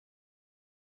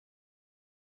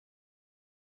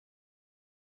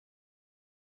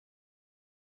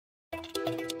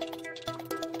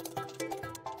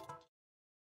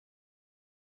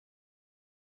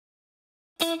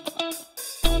This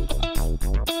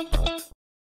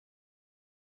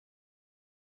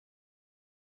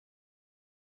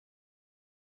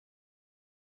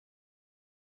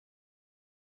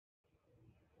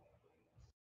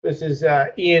is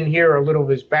Ian here, a little of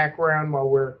his background while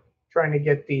we're trying to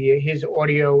get his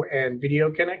audio and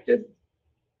video connected,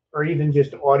 or even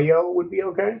just audio would be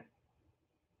okay.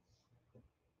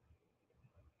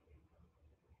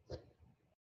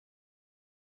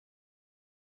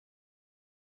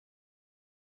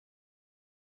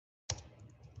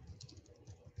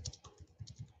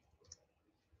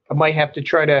 I might have to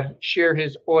try to share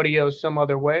his audio some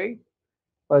other way.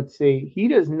 Let's see, he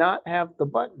does not have the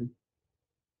button.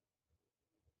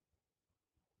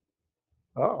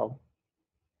 Uh-oh.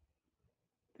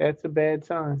 That's a bad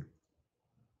sign.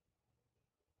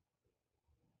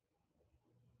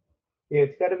 Yeah,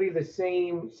 it's got to be the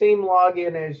same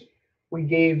login as we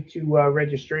gave to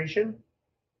registration.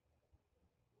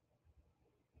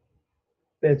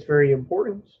 That's very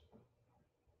important.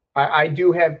 I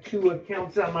do have 2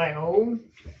 accounts on my own,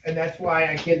 and that's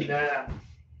why I can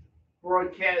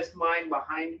broadcast mine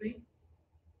behind me.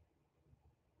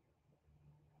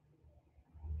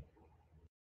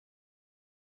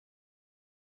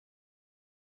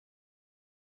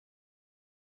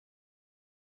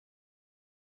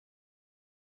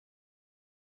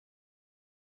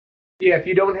 Yeah, if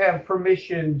you don't have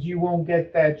permissions, you won't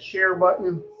get that share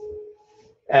button.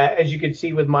 As you can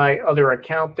see with my other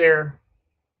account there.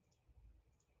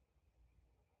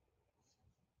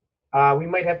 We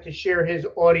might have to share his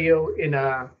audio in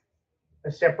a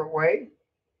separate way.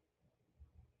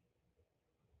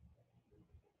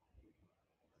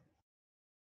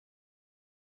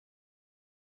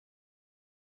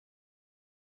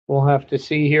 We'll have to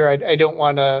see here. I don't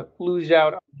want to lose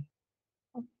out.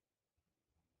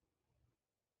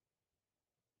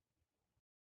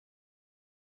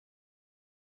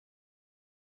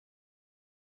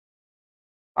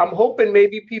 I'm hoping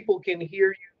maybe people can hear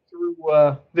you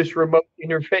through this remote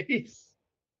interface.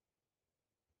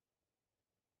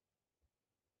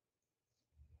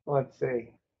 Let's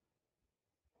see.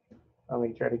 Let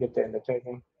me try to get that in the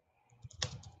typing.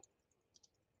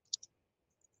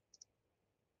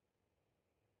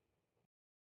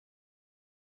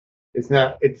 It's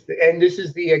not. It's and this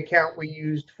is the account we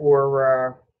used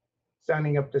for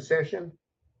signing up the session.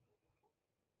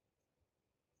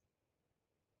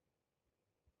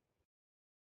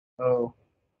 Oh.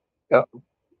 Oh.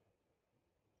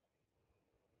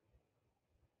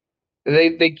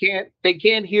 They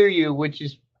can't hear you, which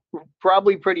is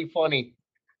probably pretty funny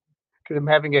because I'm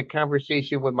having a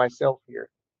conversation with myself here,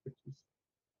 which is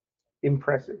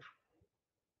impressive.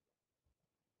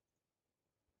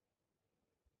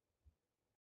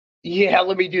 Yeah,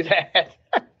 let me do that.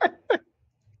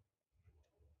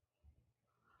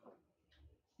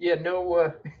 Yeah,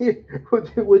 no,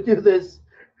 we'll do this.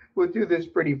 We'll do this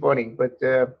pretty funny, but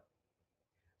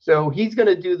so he's going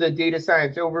to do the data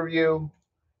science overview.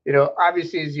 You know,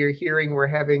 obviously, as you're hearing, we're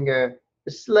having a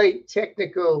slight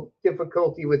technical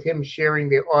difficulty with him sharing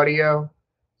the audio.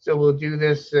 So we'll do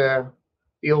this the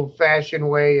old-fashioned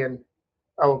way, and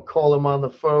I'll call him on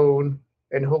the phone,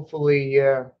 and hopefully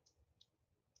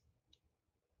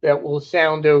that will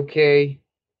sound okay.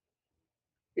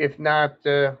 If not,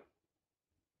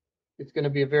 it's going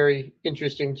to be a very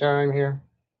interesting time here.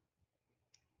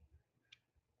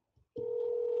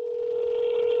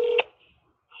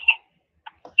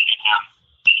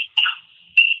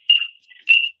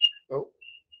 Oh,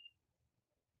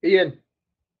 Ian,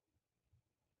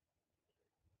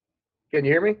 can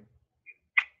you hear me? I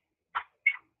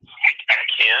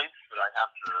can, but I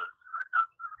have to.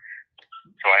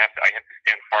 So I have to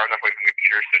stand far enough away from the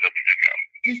computer so it doesn't echo.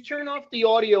 Just turn off the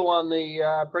audio on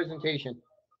the presentation.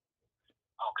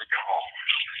 Oh, good call.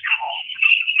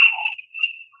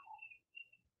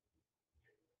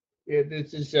 Yeah,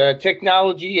 this is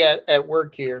technology at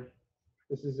work here.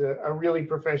 This is a really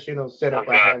professional setup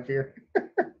I have here.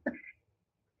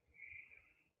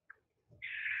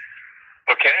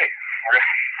 Okay.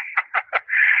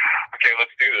 Okay,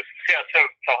 let's do this. Yeah, so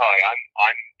hi,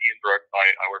 I'm Ian Brooks.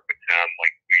 I work with Tim.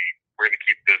 Like we're gonna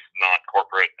keep this not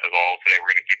corporate at all today.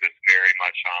 We're gonna keep this very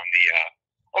much on the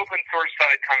open source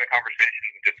side kind of conversation,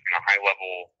 just in a high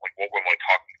level, like what we're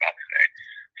talking about today.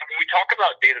 So when we talk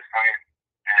about data science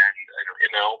and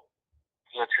ML,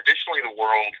 traditionally the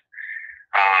world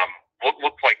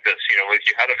looked like this. You know, if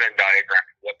you had a Venn diagram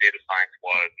of what data science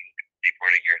was, deep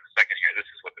learning here in a second here, this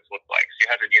is what this looked like. So you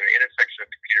had the intersection of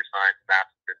computer science, math,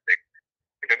 statistics,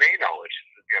 and domain knowledge,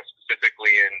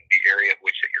 specifically in the area of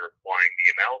which that you're applying the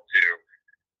ML to.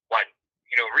 But,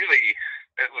 really,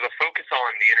 it was a focus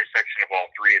on the intersection of all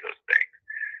 3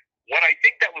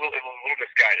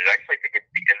 it. Actually, I think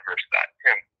it's the inverse of that.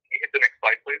 Tim, can you hit the next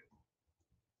slide, please?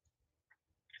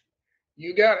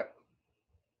 You got it.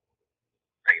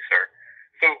 Thanks, sir.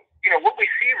 So, what we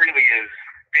see really is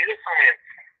data science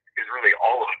is really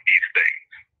all of these things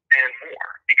and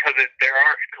more, because there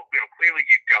are, clearly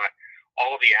you've got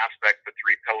all of the aspects, the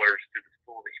three pillars to the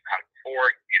school that you've had before: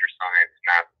 computer science,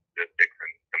 math, statistics,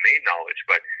 and domain knowledge.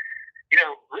 But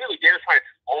really, data science,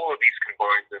 all of these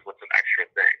combined with some extra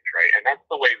things, right? And that's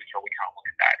the way we kind of look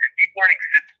at that. And deep learning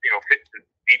fits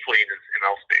deeply in this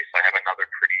ML space. I have another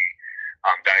pretty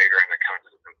diagram that kind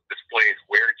of displays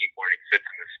where deep learning fits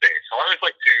in this space. So I always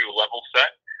like to level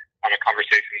set on a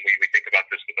conversation. We think about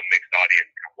this with a mixed audience,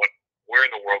 where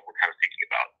in the world we're kind of thinking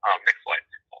about. Next slide,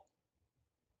 please.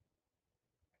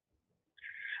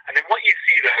 And then what you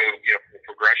see, though, the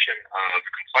progression of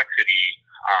complexity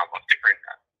of different,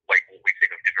 like what we think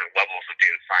of different levels of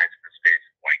data science in the space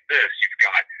like this. You've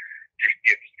got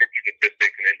descriptive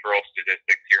statistics and inference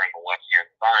statistics here on the left-hand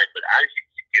side, but as you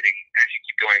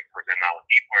keep going towards ML and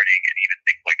deep learning, and even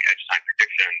things like edge time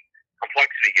prediction,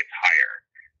 complexity gets higher.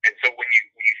 And so when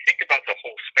you think about the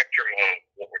whole spectrum of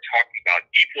what we're talking about,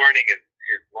 deep learning is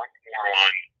much more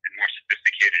on the more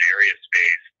sophisticated area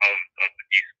space of the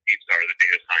the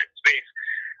data science space.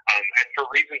 And for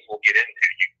reasons we'll get into,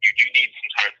 you do need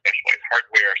sometimes specialized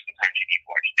hardware, sometimes you need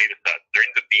large data sets. There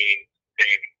ends up being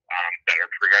things that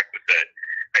are prerequisite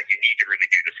that you need to really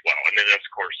do this well. And then, of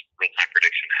course, real-time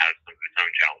prediction has some of its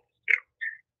own challenges too.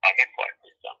 Next slide,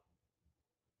 please.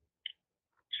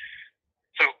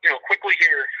 So, quickly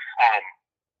here,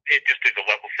 it just is a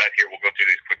level set here. We'll go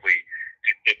through these quickly.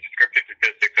 The descriptive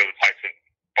statistics are the types of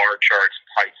bar charts,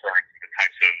 pie charts, the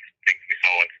types of things we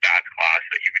saw in stats class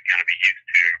that you would kind of be used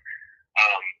to.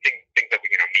 Things that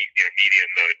we median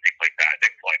mode, things like that.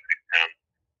 Next slide, please, Tim.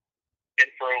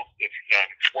 Info, it's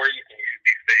where you can use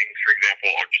these things. For example,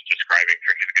 I'm just describing.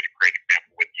 Here's a great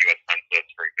example with U.S. Census,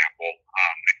 for example.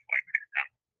 Next slide, please, Tim.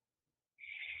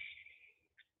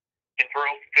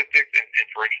 Inferential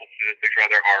statistics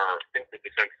are things that the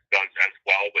census does as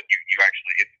well, but you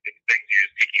actually, it's things you're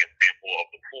just taking a sample of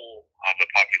the pool of the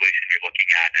population you're looking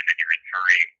at, and then you're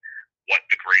inferring what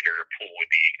the greater pool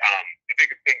would be. The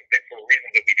biggest thing, for the reason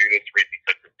that we do this, the reason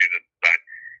census do this, is that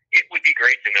it would be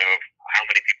great to know how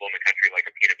many people in the country like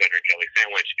a peanut butter and jelly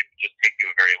sandwich. It would just take you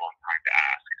a very long time to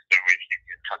ask. So if you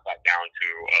can cut that down to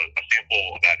a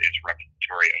sample that is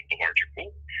representative of the larger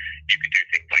pool, you can do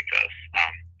things like this.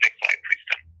 Next slide, please,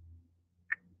 Tim.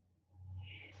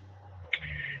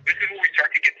 This is where we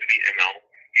start to get to the ML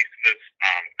piece of this,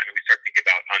 and we start thinking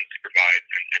about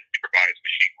unsupervised and supervised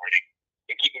machine learning.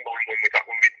 And keeping going, when we get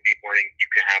to deep learning, you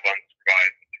can have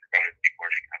unsupervised and supervised deep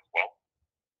learning as well.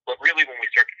 But really, when we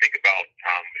start to think about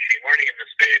machine learning in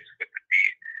this space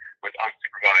with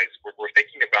unsupervised, we're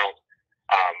thinking about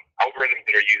algorithms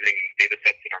that are using data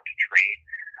sets that aren't trained.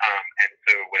 And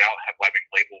so without having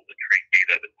labels and trained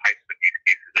data, the types of use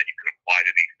cases that you can apply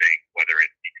to these things, whether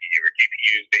it's CPU or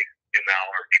GPU-based ML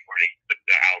or deep learning,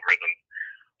 the algorithms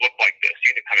look like this.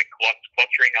 You end up having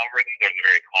clustering algorithms are the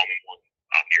very common ones,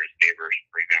 nearest neighbors,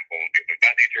 for example, things of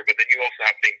that nature. But then you also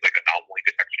have things like anomaly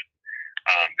detection.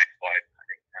 Next slide. I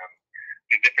think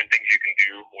the different things you can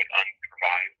do with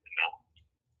unsupervised ML.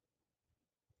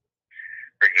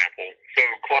 For example, so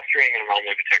clustering and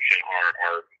anomaly detection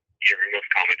are your most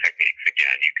common techniques.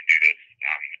 Again, you can do this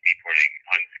with deep learning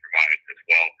unsupervised as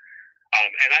well.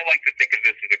 And I like to think of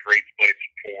this as a great place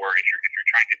for if you're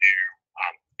trying to do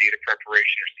data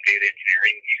preparation or some data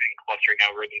engineering using clustering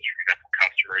algorithms. For example,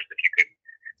 customers. If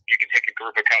you can take a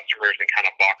group of customers and kind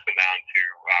of box them down to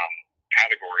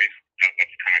categories of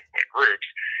kind of like groups.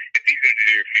 It's easy to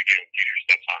do future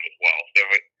steps on as well. So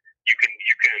you can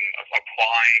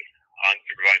apply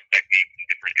unsupervised techniques in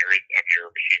different areas of your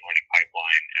machine learning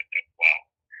pipeline as well.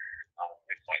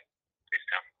 Next slide, please,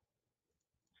 Tim.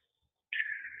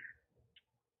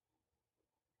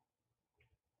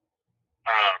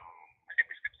 I think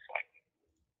we skipped a slide.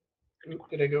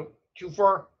 Did I go too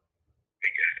far? I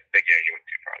think you went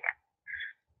too far there.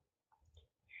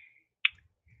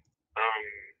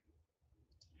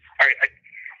 All right, I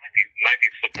might be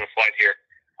flipping a slide here.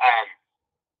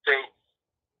 So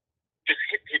just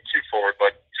hit too forward,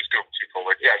 but just go too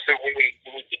forward. Yeah. So when we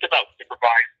think about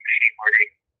supervised machine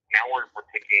learning, now we're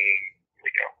taking. Here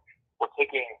we go. We're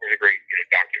taking. There's a great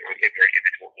document, a very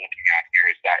image we're looking at here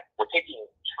is that we're taking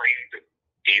trained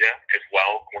data as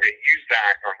well. We're going to use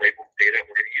that or labeled data.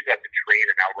 We're going to use that to train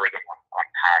an algorithm on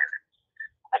patterns.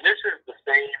 And this is the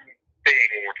same thing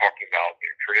when we're talking about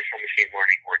traditional machine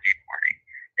learning or deep learning.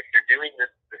 If you're doing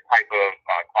this type of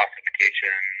classification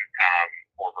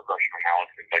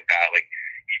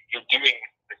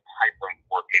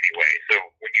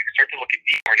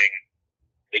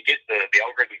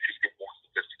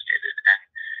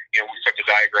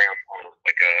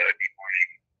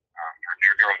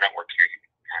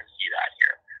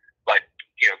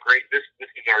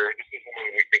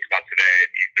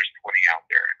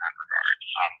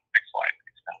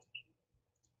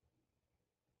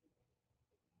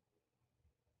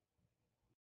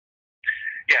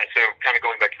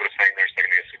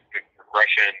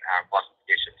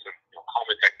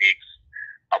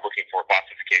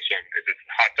regression. Is this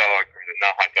a hot dog or is it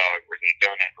not hot dog or is it a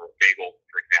donut or a bagel,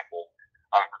 for example?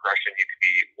 Regression, you could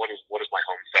be, what is my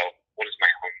home sell? What is my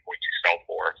home going to sell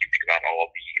for? If you think about all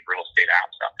of the real estate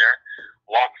apps out there,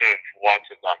 lots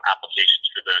of applications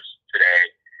for this today.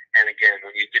 And again,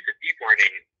 when you get to deep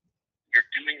learning, you're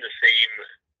doing the same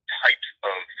types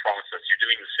of process. You're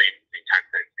doing the same type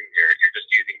of thing here. You're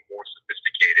just using more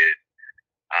sophisticated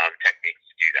techniques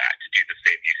to do that, to do the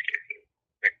same use cases.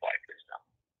 Next slide, please. Now.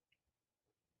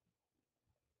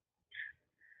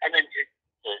 And then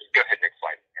go ahead, next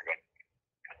slide. Everybody.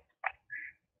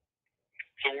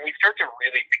 So when we start to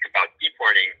really think about deep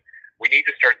learning, we need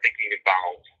to start thinking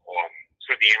about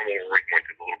sort of the animal we're working with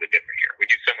is a little bit different here. We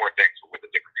do similar things with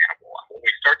a different animal. When we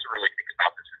start to really think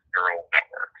about this as neural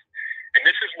networks, and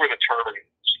this is where the term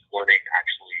deep learning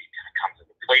actually kind of comes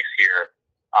into place here.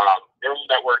 Neural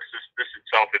networks, this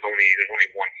itself is there's only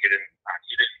one hidden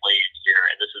lane here,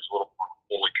 and this is a little more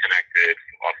fully connected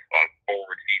of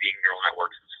forward-feeding neural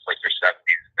networks. This is like their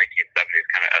 1970s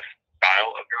kind of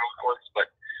style of neural networks, but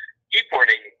deep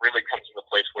learning really comes into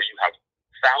place where you have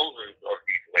thousands of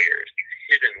these layers, these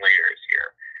hidden layers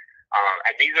here.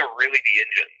 And these are really the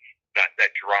engines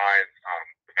that drive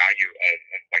the value of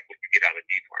like what you get out of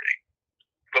deep learning.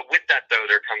 But with that though,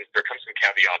 there comes some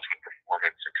caveats with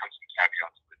performance, there comes some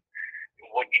caveats with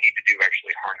what you need to do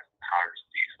actually harness the powers of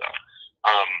these though.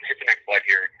 Hit the next slide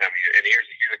here, and here's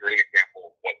a great example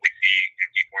of what we see in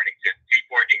deep learning. Deep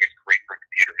learning is great for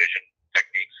computer vision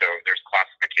techniques. So there's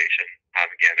classification.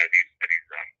 Again, are these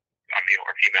male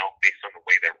or female based on the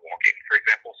way they're walking, for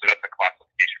example. So that's a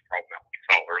classification problem that we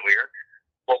saw earlier.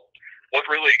 Well, what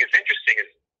really is interesting is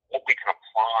what we can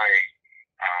apply,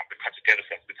 the types of data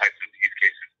sets, the types of use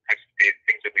cases, the types of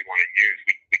things that we want to use,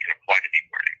 we can apply to deep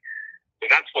learning. So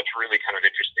that's what's really kind of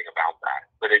interesting about that.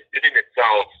 But it in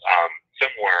itself,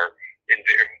 similar in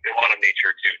a lot of nature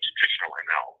to traditional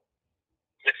ML.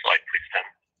 Next slide, please, Tim.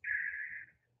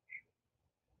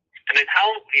 And then how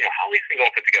these things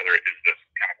all fit together is this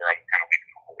kind of where I'm kind of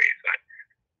leading the whole way. Is that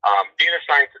data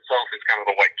science itself is kind of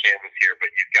the white canvas here, but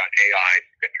you've got AI,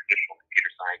 you've got traditional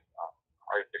computer science,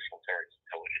 artificial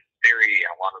intelligence theory,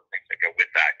 and a lot of things that go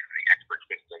with that, including expert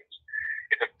systems.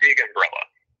 It's a big umbrella.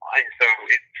 And so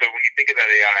when you think about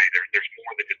AI, there's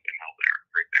more than just ML there,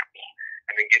 for example.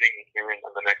 And then getting here in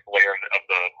the next layer of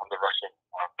the Russian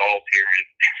dolls here is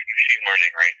machine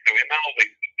learning, right? So ML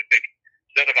is a specific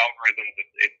set of algorithms.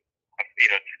 It's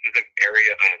specific theory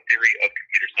of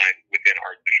computer science within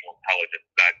artificial intelligence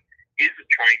that is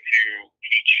trying to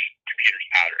teach computers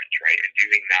patterns, right? And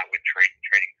doing that with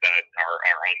training sets, our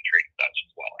own training sets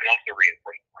as well, and also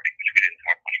reinforcement learning, which we didn't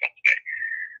talk much about today.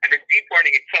 And then deep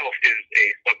learning itself is a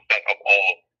subset of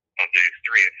all of these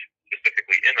three.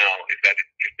 Specifically ML is that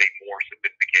it's just a more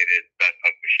sophisticated set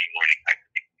of machine learning types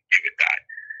that you can do with that.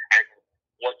 And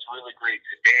what's really great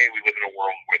today, we live in a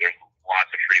world where there's lots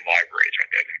of free libraries,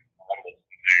 right? There's models,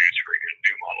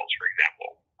 zoo models, for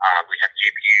example. We have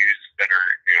GPUs that are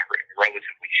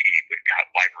relatively cheap. We've got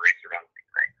libraries around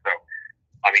things, right? So,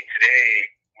 I mean, today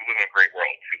we live in a great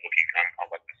world to looking kind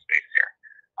of about this space here.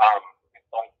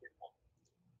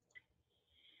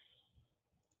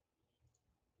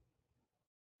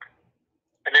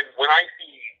 And then when I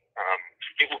see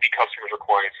it will be customers or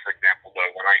clients, for example,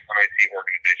 though, when I see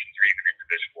organizations or even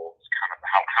individuals, kind of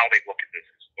how they look at this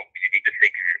is, well, you need to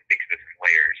think of this in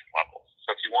layers and levels.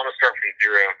 So if you want to start from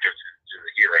zero to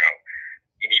the hero,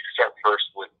 you need to start first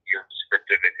with your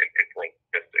descriptive and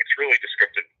statistics. Really,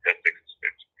 descriptive statistics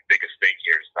is the biggest thing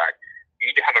here. Is that you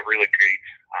need to have a really great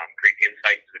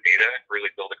insight into the data,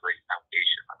 really build a great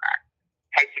foundation on that.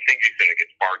 Types of things you said, like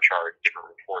bar charts,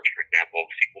 different reports, for example,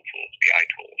 SQL tools, BI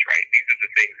tools, right? These are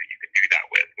the things that you can do that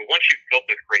with. But once you've built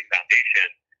this great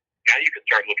foundation, now you can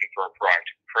start looking for a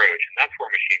proactive approach, and that's where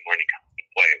machine learning comes into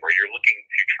play, where you're looking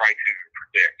to try to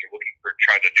predict, you're looking for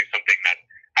try to do something that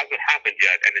hasn't happened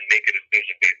yet, and then make a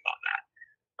decision based on that,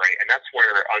 right? And that's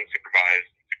where unsupervised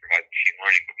machine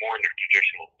learning, but more in the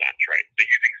traditional sense, right? So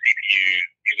using CPUs,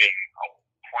 using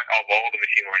of all the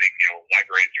machine learning,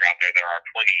 libraries that are out there, there are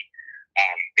plenty.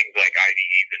 Things like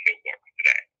IDEs and notebooks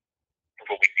today. That's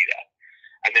what we see that.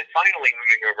 And then finally,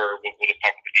 moving over, we'll just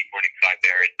talk about the deep learning side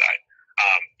there, is that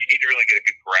you need to really get a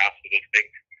good grasp of those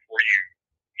things before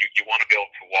you want to be able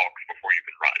to walk before you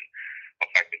can run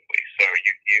effectively. So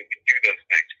you can do those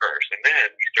things first, and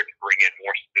then you start to bring in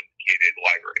more sophisticated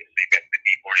libraries. So you've got the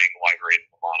deep learning libraries,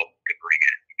 the models you can bring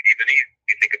in.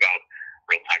 You think about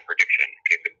real-time prediction,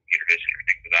 computer vision, or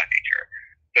things of that nature.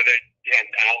 So and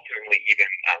ultimately even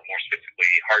more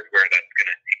specifically hardware that's going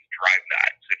to drive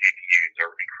that. So GPUs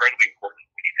are incredibly important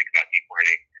when you think about deep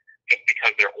learning, just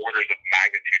because they're orders of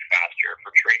magnitude faster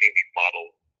for training these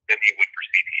models than you would for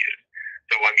CPU.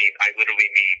 I mean, I literally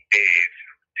need days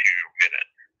to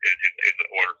minutes is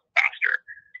or faster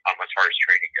as far as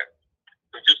training goes.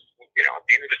 So just, at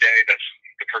the end of the day, that's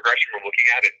the progression we're looking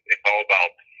at. It's all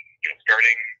about,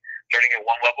 starting at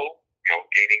one level,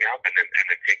 gaining up, and then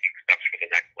taking steps for the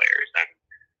next layers. And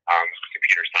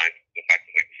computer science is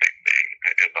effectively the same thing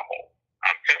as a whole.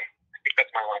 Tim, I think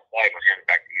that's my last slide. I'll hand it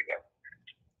back to you guys.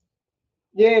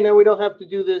 Yeah, no, we don't have to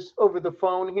do this over the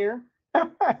phone here. Yeah,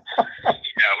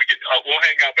 we could. We'll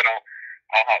hang up, and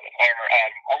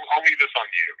I'll leave this on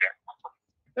you.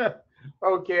 Okay.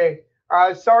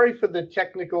 Okay. Sorry for the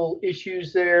technical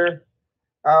issues there.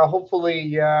 Hopefully,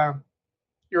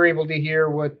 you're able to hear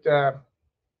what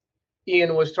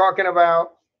Ian was talking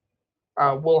about.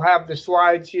 We'll have the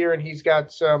slides here, and he's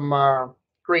got some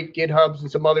great GitHubs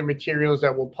and some other materials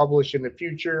that we'll publish in the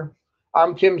future.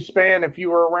 I'm Tim Spann. If you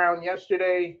were around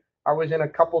yesterday, I was in a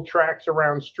couple tracks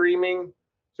around streaming.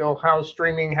 So how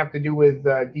streaming have to do with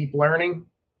deep learning?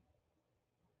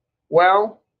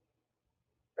 Well,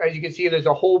 as you can see, there's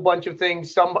a whole bunch of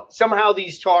things. Somehow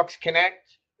these talks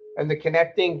connect, and the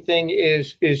connecting thing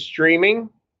is streaming.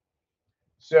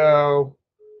 So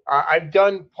I've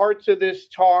done parts of this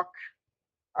talk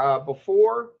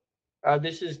before.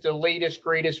 This is the latest,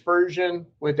 greatest version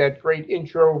with that great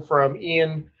intro from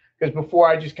Ian. Because before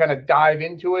I just kind of dive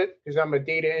into it, because I'm a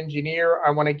data engineer,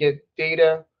 I want to get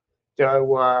data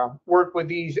to work with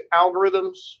these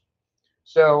algorithms.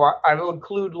 So I will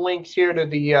include links here to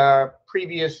the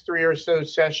previous 3 or so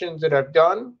sessions that I've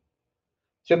done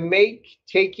to make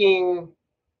taking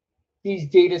these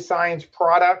data science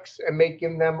products and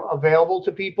making them available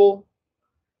to people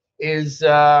is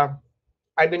I've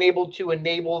been able to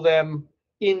enable them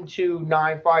into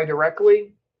NiFi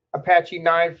directly. Apache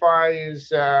NiFi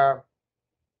is a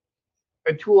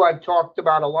tool I've talked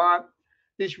about a lot.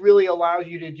 This really allows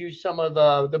you to do some of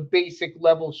the basic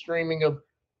level streaming of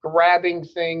grabbing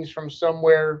things from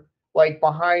somewhere. Like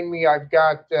behind me, I've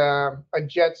got a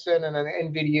Jetson and an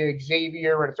NVIDIA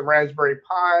Xavier and some Raspberry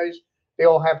Pis. They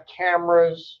all have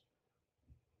cameras.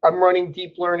 I'm running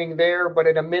deep learning there, but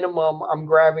at a minimum, I'm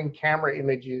grabbing camera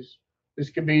images. This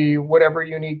could be whatever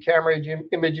you need camera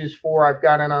images for. I've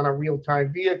got it on a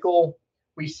real-time vehicle.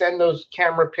 We send those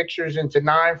camera pictures into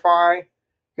NiFi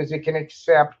because it can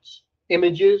accept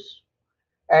images.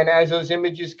 And as those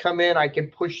images come in, I can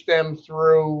push them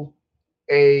through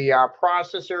a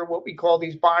processor, what we call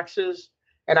these boxes.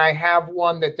 And I have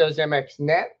one that does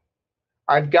MXNet.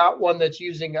 I've got one that's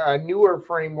using a newer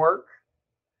framework,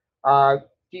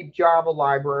 Deep Java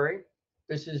library.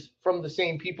 This is from the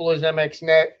same people as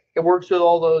MXNet. It works with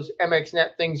all those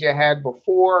MXNet things you had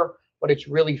before, but it's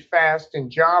really fast in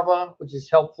Java, which is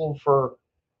helpful for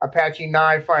Apache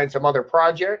NiFi and some other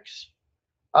projects.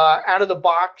 Out of the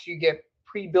box, you get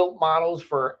pre-built models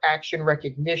for action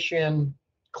recognition,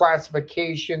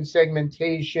 classification,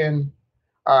 segmentation,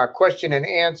 question and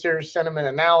answer, sentiment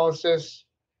analysis.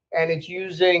 And it's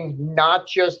using not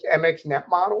just MXNet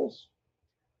models,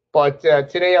 but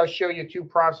today I'll show you 2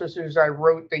 processors I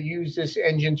wrote that use this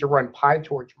engine to run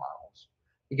PyTorch models.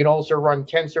 You can also run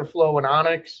TensorFlow and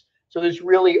Onyx. So this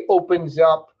really opens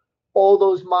up all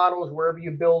those models wherever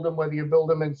you build them, whether you build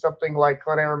them in something like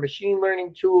Cloudera machine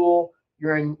learning tool,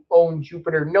 your own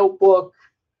Jupyter notebook,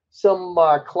 some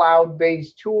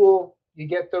cloud-based tool. You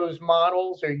get those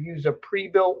models or use a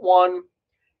pre-built one,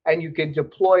 and you can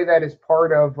deploy that as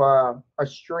part of a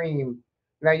stream.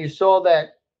 Now you saw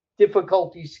that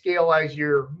difficulty scale as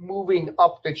you're moving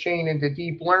up the chain into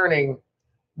deep learning.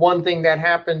 One thing that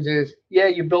happens is, yeah,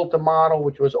 you built a model,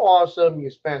 which was awesome. You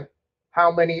spent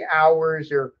how many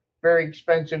hours or very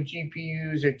expensive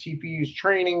GPUs or TPUs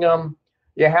training them.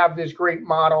 You have this great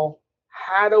model.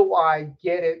 How do I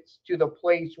get it to the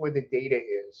place where the data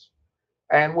is?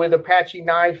 And with Apache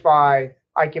NiFi,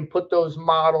 I can put those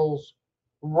models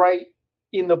right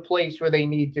in the place where they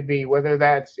need to be, whether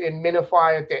that's in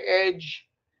MiNiFi at the edge,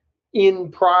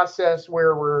 in process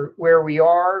where we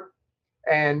are.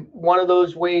 And one of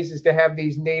those ways is to have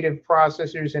these native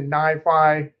processors in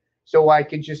NiFi, so I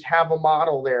could just have a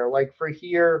model there. Like for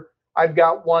here, I've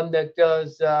got one that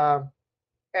does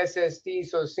SSD,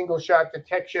 so single shot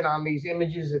detection on these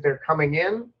images that they're coming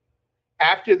in.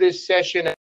 After this session,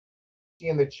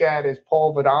 in the chat is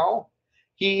Paul Vidal.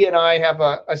 He and I have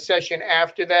a session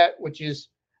after that, which is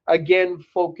again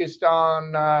focused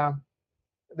on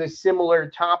the similar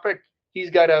topic. He's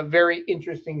got a very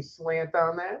interesting slant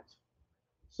on that.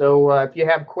 So if you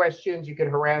have questions, you can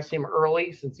harass him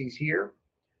early since he's here.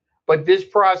 But this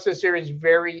processor is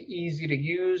very easy to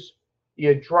use.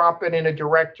 You drop it in a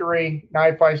directory,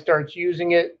 NiFi starts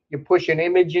using it, you push an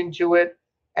image into it,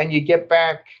 and you get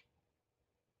back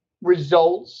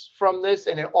results from this,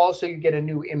 and also you get a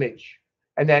new image,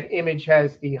 and that image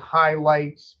has the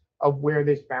highlights of where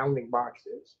this bounding box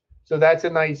is. So that's a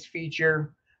nice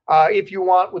feature. If you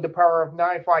want, with the power of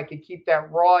NiFi, I could keep that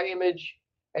raw image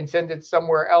and send it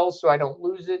somewhere else so I don't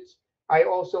lose it. I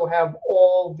also have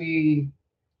all the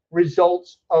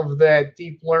results of that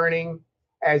deep learning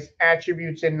as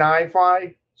attributes in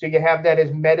NiFi. So you have that as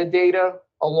metadata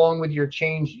along with your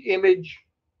changed image.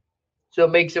 So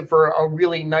it makes it for a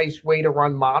really nice way to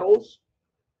run models.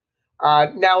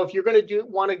 Now, if you're going to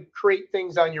want to create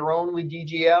things on your own with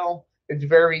DGL, it's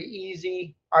very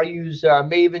easy. I use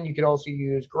Maven. You can also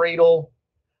use Gradle.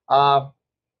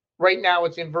 Right now,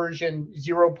 it's in version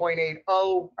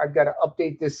 0.80. I've got to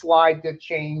update this slide that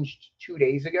changed 2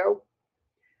 days ago.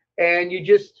 And you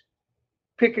just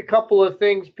pick a couple of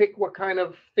things. Pick what kind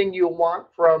of thing you want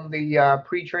from the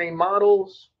pre-trained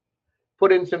models.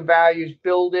 Put in some values,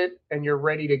 build it, and you're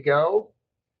ready to go.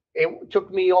 It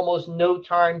took me almost no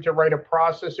time to write a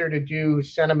processor to do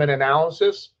sentiment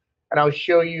analysis. And I'll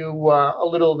show you a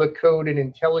little of the code in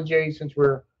IntelliJ. Since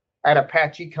we're at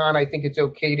ApacheCon, I think it's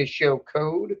okay to show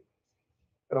code.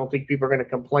 I don't think people are going to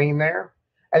complain there.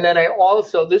 And then I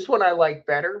also, this one I like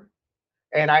better.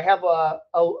 And I have a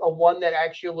one that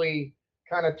actually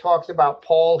kind of talks about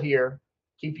Paul here.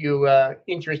 Keep you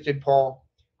interested, Paul.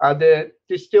 The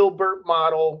Distilbert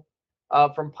model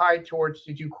from PyTorch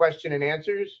to do question and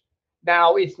answers.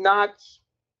 Now, it's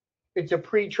a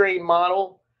pre-trained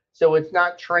model, so it's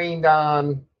not trained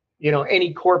on,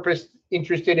 any corpus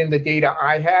interested in the data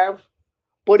I have,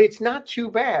 but it's not too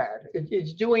bad.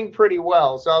 It's doing pretty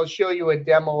well. So I'll show you a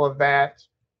demo of that,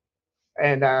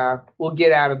 and we'll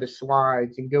get out of the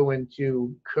slides and go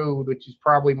into code, which is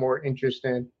probably more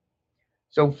interesting.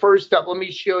 So first up, let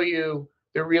me show you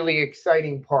the really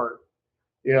exciting part.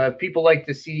 People like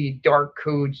to see dark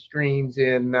code streams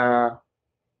in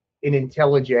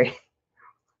IntelliJ.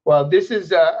 Well, this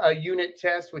is a unit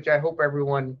test, which I hope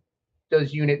everyone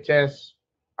does unit tests.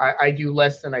 I do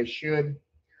less than I should.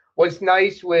 What's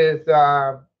nice with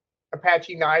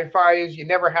Apache NiFi is you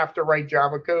never have to write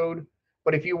Java code,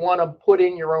 but if you want to put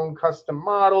in your own custom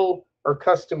model or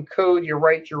custom code, you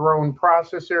write your own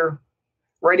processor.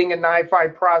 Writing a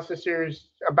NiFi processor is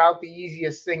about the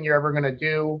easiest thing you're ever going to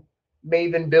do.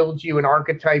 Maven builds you an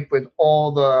archetype with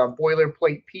all the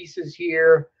boilerplate pieces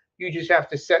here. You just have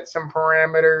to set some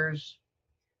parameters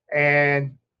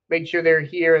and make sure they're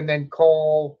here, and then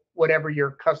call whatever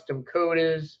your custom code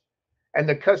is. And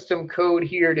the custom code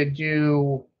here to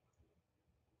do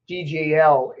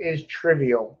DGL is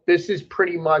trivial. This is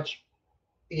pretty much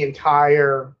the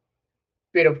entire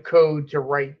bit of code to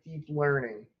write deep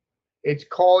learning. It's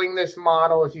calling this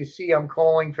model. As you see, I'm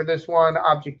calling for this one,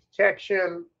 object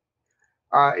detection.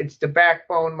 It's the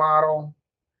backbone model.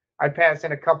 I pass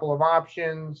in a couple of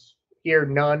options. Here,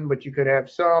 none, but you could have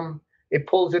some. It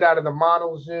pulls it out of the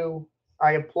model zoo.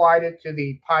 I applied it to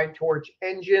the PyTorch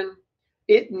engine.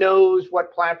 It knows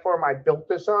what platform I built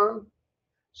this on.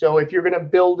 So if you're going to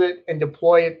build it and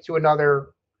deploy it to another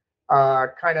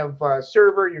kind of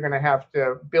server, you're going to have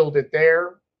to build it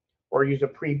there or use a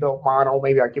pre-built model.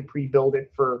 Maybe I could pre-build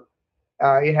it for,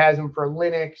 it has them for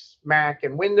Linux, Mac,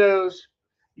 and Windows.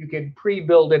 You could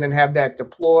pre-build it and have that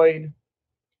deployed.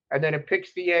 And then it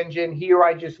picks the engine. Here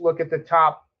I just look at the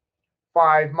top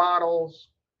 5 models,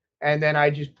 and then I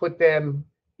just put them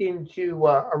into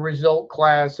a result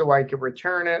class so I can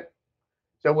return it.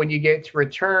 So when you get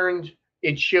returned,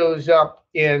 it shows up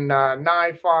in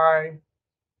NiFi,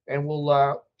 and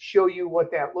we'll show you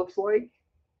what that looks like.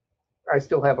 I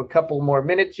still have a couple more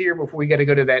minutes here before we got to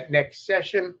go to that next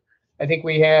session. I think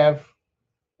we have,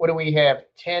 what do we have,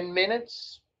 10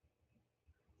 minutes?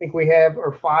 I think we have,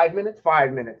 or 5 minutes?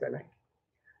 5 minutes, I think.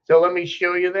 So let me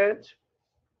show you that.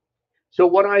 So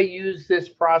what I use this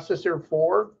processor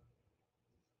for,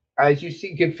 as you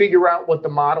see, you can figure out what the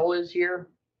model is here.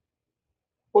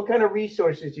 What kind of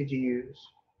resources did you use?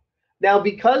 Now,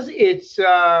 because it's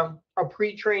a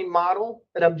pre-trained model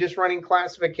and I'm just running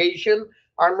classification,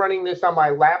 I'm running this on my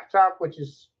laptop, which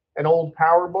is an old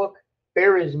PowerBook.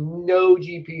 There is no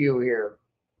GPU here.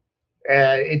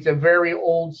 It's a very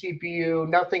old CPU,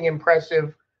 nothing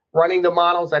impressive. Running the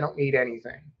models, I don't need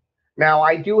anything. Now,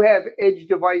 I do have edge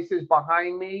devices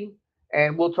behind me,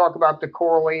 and we'll talk about the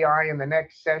Coral AI in the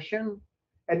next session.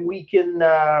 And we can,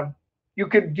 you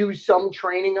could do some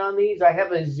training on these. I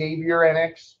have a Xavier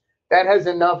NX that has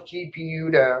enough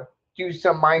GPU to do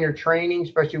some minor training,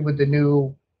 especially with the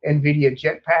new NVIDIA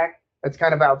Jetpack. That's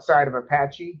kind of outside of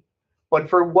Apache. But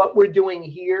for what we're doing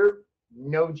here,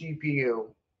 no GPU.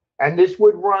 And this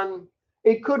would run,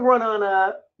 it could run on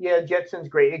a, yeah, Jetson's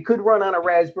great. It could run on a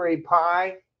Raspberry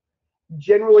Pi,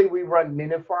 Generally, we run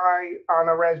MiNiFi on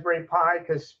a Raspberry Pi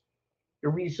because the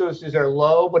resources are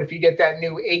low. But if you get that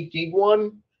new 8 gig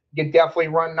one, you can definitely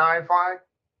run NiFi.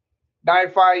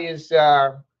 NiFi is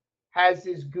has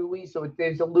this GUI, so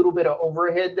there's a little bit of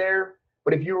overhead there.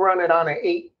 But if you run it on an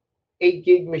 8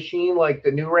 gig machine like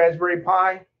the new Raspberry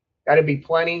Pi, that'd be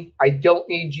plenty. I don't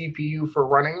need GPU for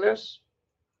running this.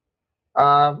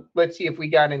 Let's see if we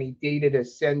got any data to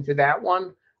send to that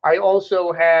one. I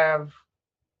also have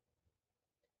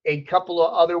a couple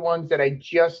of other ones that I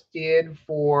just did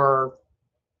for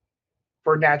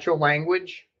natural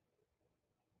language.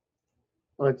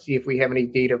 Let's see if we have any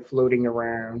data floating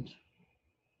around.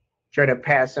 Try to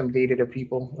pass some data to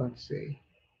people. Let's see.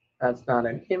 That's not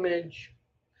an image.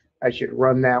 I should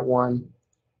run that one.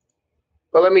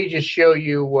 But let me just show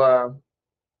you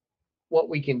what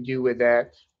we can do with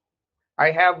that.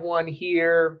 I have one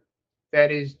here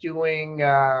that is doing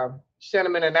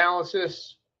sentiment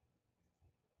analysis.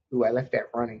 Ooh, I left that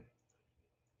running.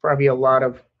 Probably a lot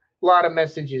of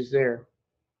messages there.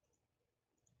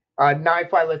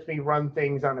 NiFi lets me run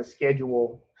things on a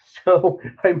schedule, so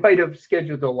I might have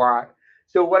scheduled a lot.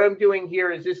 So what I'm doing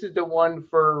here is this is the one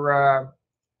for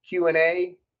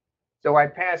Q&A. So I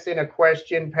pass in a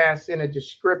question, pass in a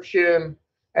description,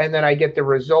 and then I get the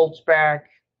results back.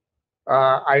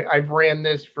 I've ran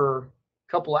this for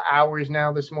a couple of hours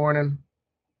now this morning,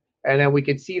 and then we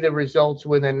could see the results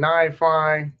within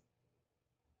NiFi.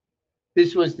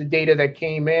 This was the data that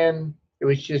came in. It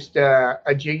was just a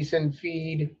JSON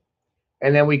feed,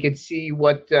 and then we could see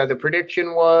what the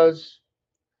prediction was.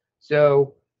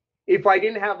 So if I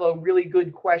didn't have a really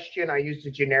good question, I used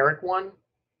a generic one,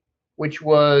 which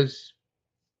was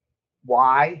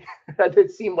why.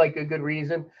 That seemed like a good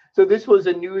reason. So this was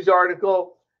a news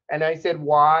article, and I said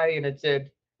why, and it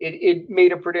said it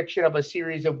made a prediction of a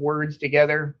series of words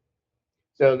together.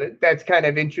 So that's kind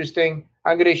of interesting.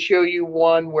 I'm going to show you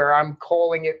one where I'm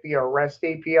calling it via REST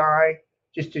API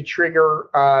just to trigger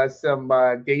some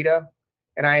data.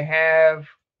 And I have,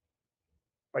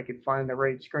 if I can find the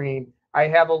right screen, I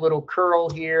have a little curl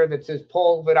here that says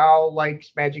Paul Vidal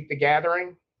likes Magic the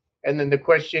Gathering. And then the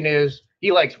question is,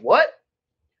 he likes what?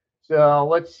 So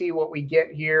let's see what we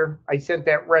get here. I sent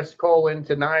that REST call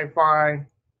into NiFi.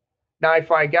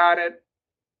 NiFi got it.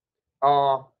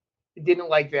 Didn't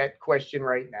like that question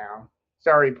right now.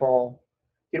 Sorry, Paul.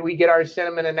 Did we get our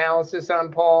sentiment analysis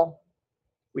on Paul?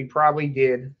 We probably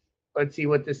did. Let's see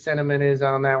what the sentiment is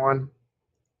on that one.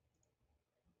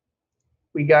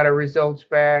 We got our results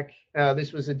back.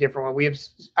 This was a different one.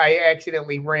 I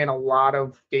accidentally ran a lot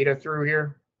of data through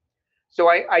here. So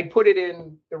I put it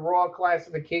in the raw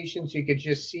classification so you could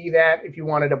just see that if you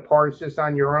wanted to parse this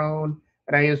on your own.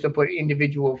 And I also put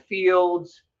individual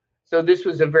fields. So this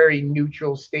was a very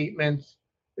neutral statement.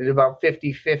 There's about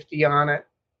 50-50 on it.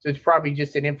 So it's probably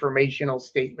just an informational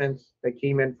statement that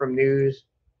came in from news.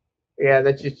 Yeah,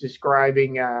 that's just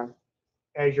describing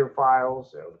Azure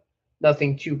files. So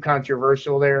nothing too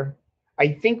controversial there.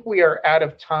 I think we are out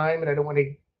of time, and I don't want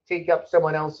to take up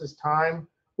someone else's time.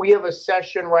 We have a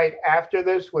session right after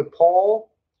this with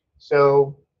Paul.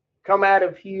 So come out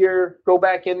of here, go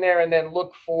back in there, and then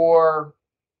look for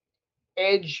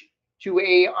Edge to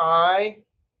AI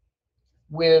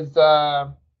with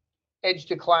Edge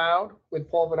to Cloud with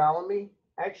Paul Vidal and me.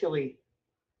 Actually,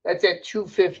 that's at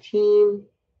 2:15.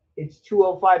 It's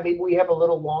 2:05. Maybe we have a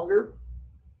little longer.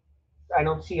 I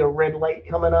don't see a red light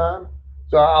coming on,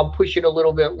 so I'll push it a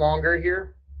little bit longer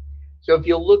here. So if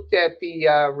you looked at the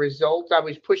results, I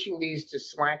was pushing these to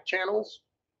Slack channels.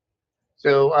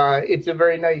 So it's a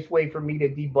very nice way for me to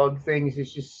debug things,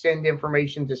 is just send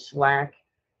information to Slack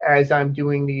as I'm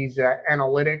doing these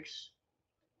analytics.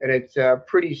 And it's a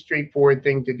pretty straightforward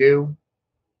thing to do.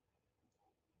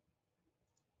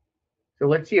 So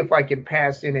let's see if I can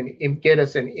pass in and get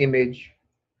us an image.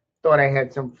 Thought I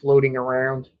had some floating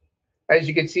around. As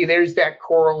you can see, there's that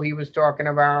coral he was talking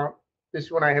about.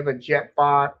 This one I have a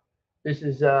JetBot. This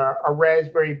is a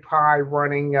Raspberry Pi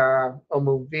running a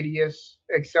Movidius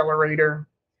accelerator.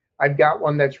 I've got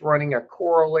one that's running a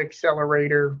Coral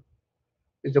accelerator.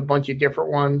 There's a bunch of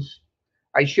different ones.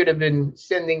 I should have been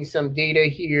sending some data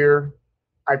here.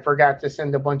 I forgot to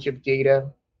send a bunch of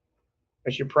data. I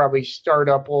should probably start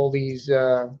up all these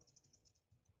MiNiFi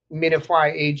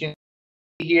agents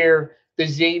here. The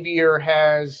Xavier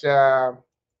has, I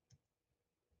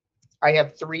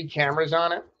have 3 cameras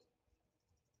on it.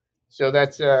 So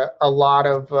that's a lot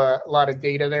of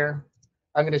data there.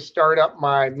 I'm going to start up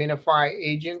my MiNiFi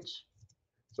agents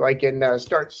so I can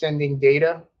start sending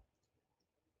data.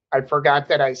 I forgot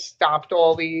that I stopped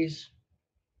all these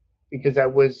because I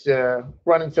was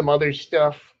running some other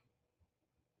stuff.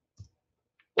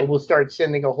 but we'll start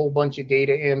sending a whole bunch of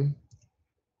data in.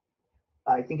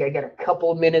 I think I got a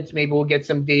couple of minutes. Maybe we'll get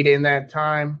some data in that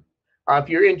time. If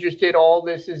you're interested, all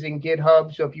this is in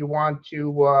GitHub. So if you want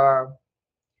to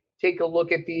take a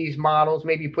look at these models,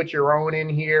 maybe put your own in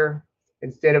here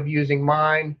instead of using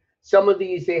mine. Some of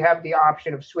these, they have the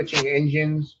option of switching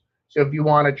engines. So if you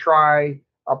want to try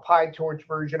a PyTorch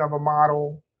version of a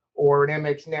model or an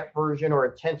MXNet version or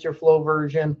a TensorFlow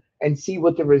version and see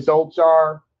what the results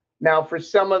are. Now, for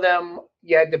some of them,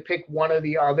 you had to pick one or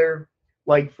the other.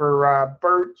 Like for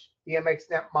BERT, the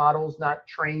MXNet model is not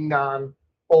trained on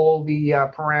all the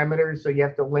parameters, so you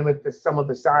have to limit some of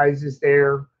the sizes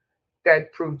there.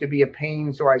 That proved to be a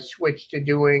pain, so I switched to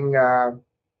doing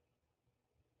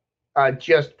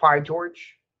just PyTorch,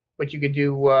 but you could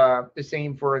do the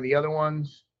same for the other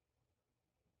ones.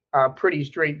 Pretty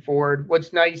straightforward.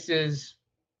 What's nice is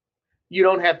you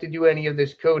don't have to do any of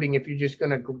this coding if you're just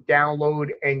going to download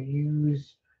and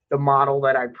use the model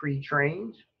that I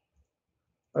pre-trained.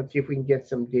 Let's see if we can get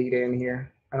some data in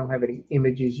here. I don't have any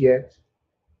images yet.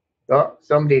 Oh,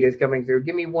 some data is coming through.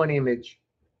 Give me one image.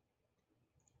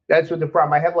 That's what the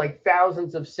problem. I have like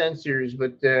thousands of sensors,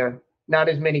 but not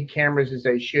as many cameras as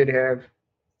I should have.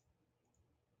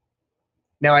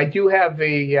 Now, I do have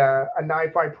a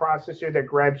NiFi processor that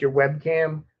grabs your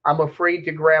webcam. I'm afraid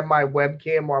to grab my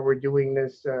webcam while we're doing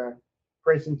this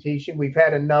presentation. We've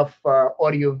had enough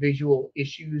audio-visual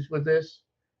issues with this.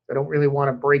 I don't really want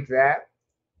to break that.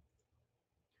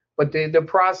 But the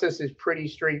process is pretty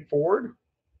straightforward.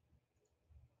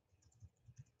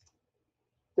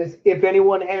 If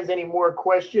anyone has any more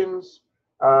questions,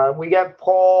 we got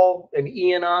Paul and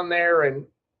Ian on there and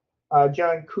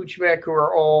John Kuchmek, who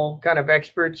are all kind of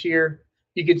experts here.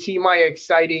 You can see my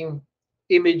exciting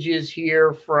images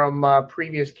here from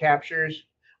previous captures.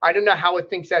 I don't know how it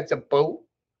thinks that's a boat.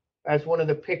 That's one of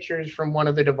the pictures from one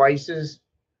of the devices.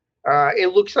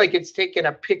 It looks like it's taken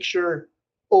a picture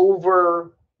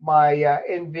over my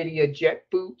NVIDIA jet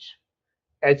boot.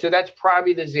 And so that's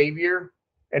probably the Xavier.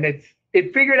 And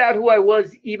it figured out who I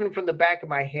was even from the back of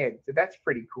my head. So that's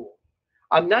pretty cool.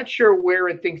 I'm not sure where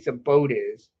it thinks a boat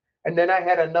is. And then I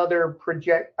had a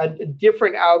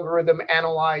different algorithm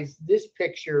analyze this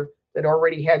picture that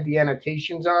already had the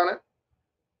annotations on it.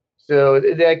 So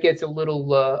that gets a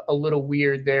little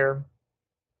weird there.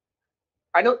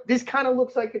 I know this kind of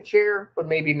looks like a chair, but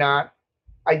maybe not.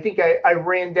 I think I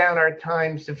ran down our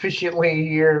time sufficiently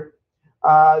here.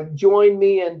 Join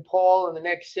me and Paul in the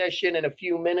next session in a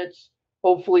few minutes.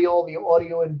 Hopefully all the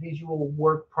audio and visual will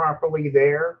work properly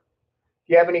there. If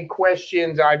you have any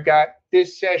questions, I've got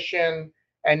this session,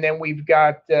 and then we've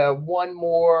got one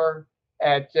more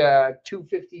at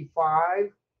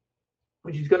 2:55,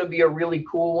 which is going to be a really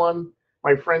cool one.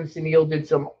 My friend Sunil did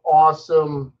some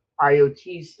awesome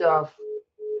IoT stuff.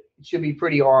 It should be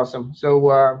pretty awesome.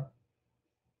 So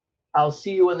I'll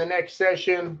see you in the next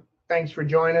session. Thanks for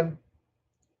joining.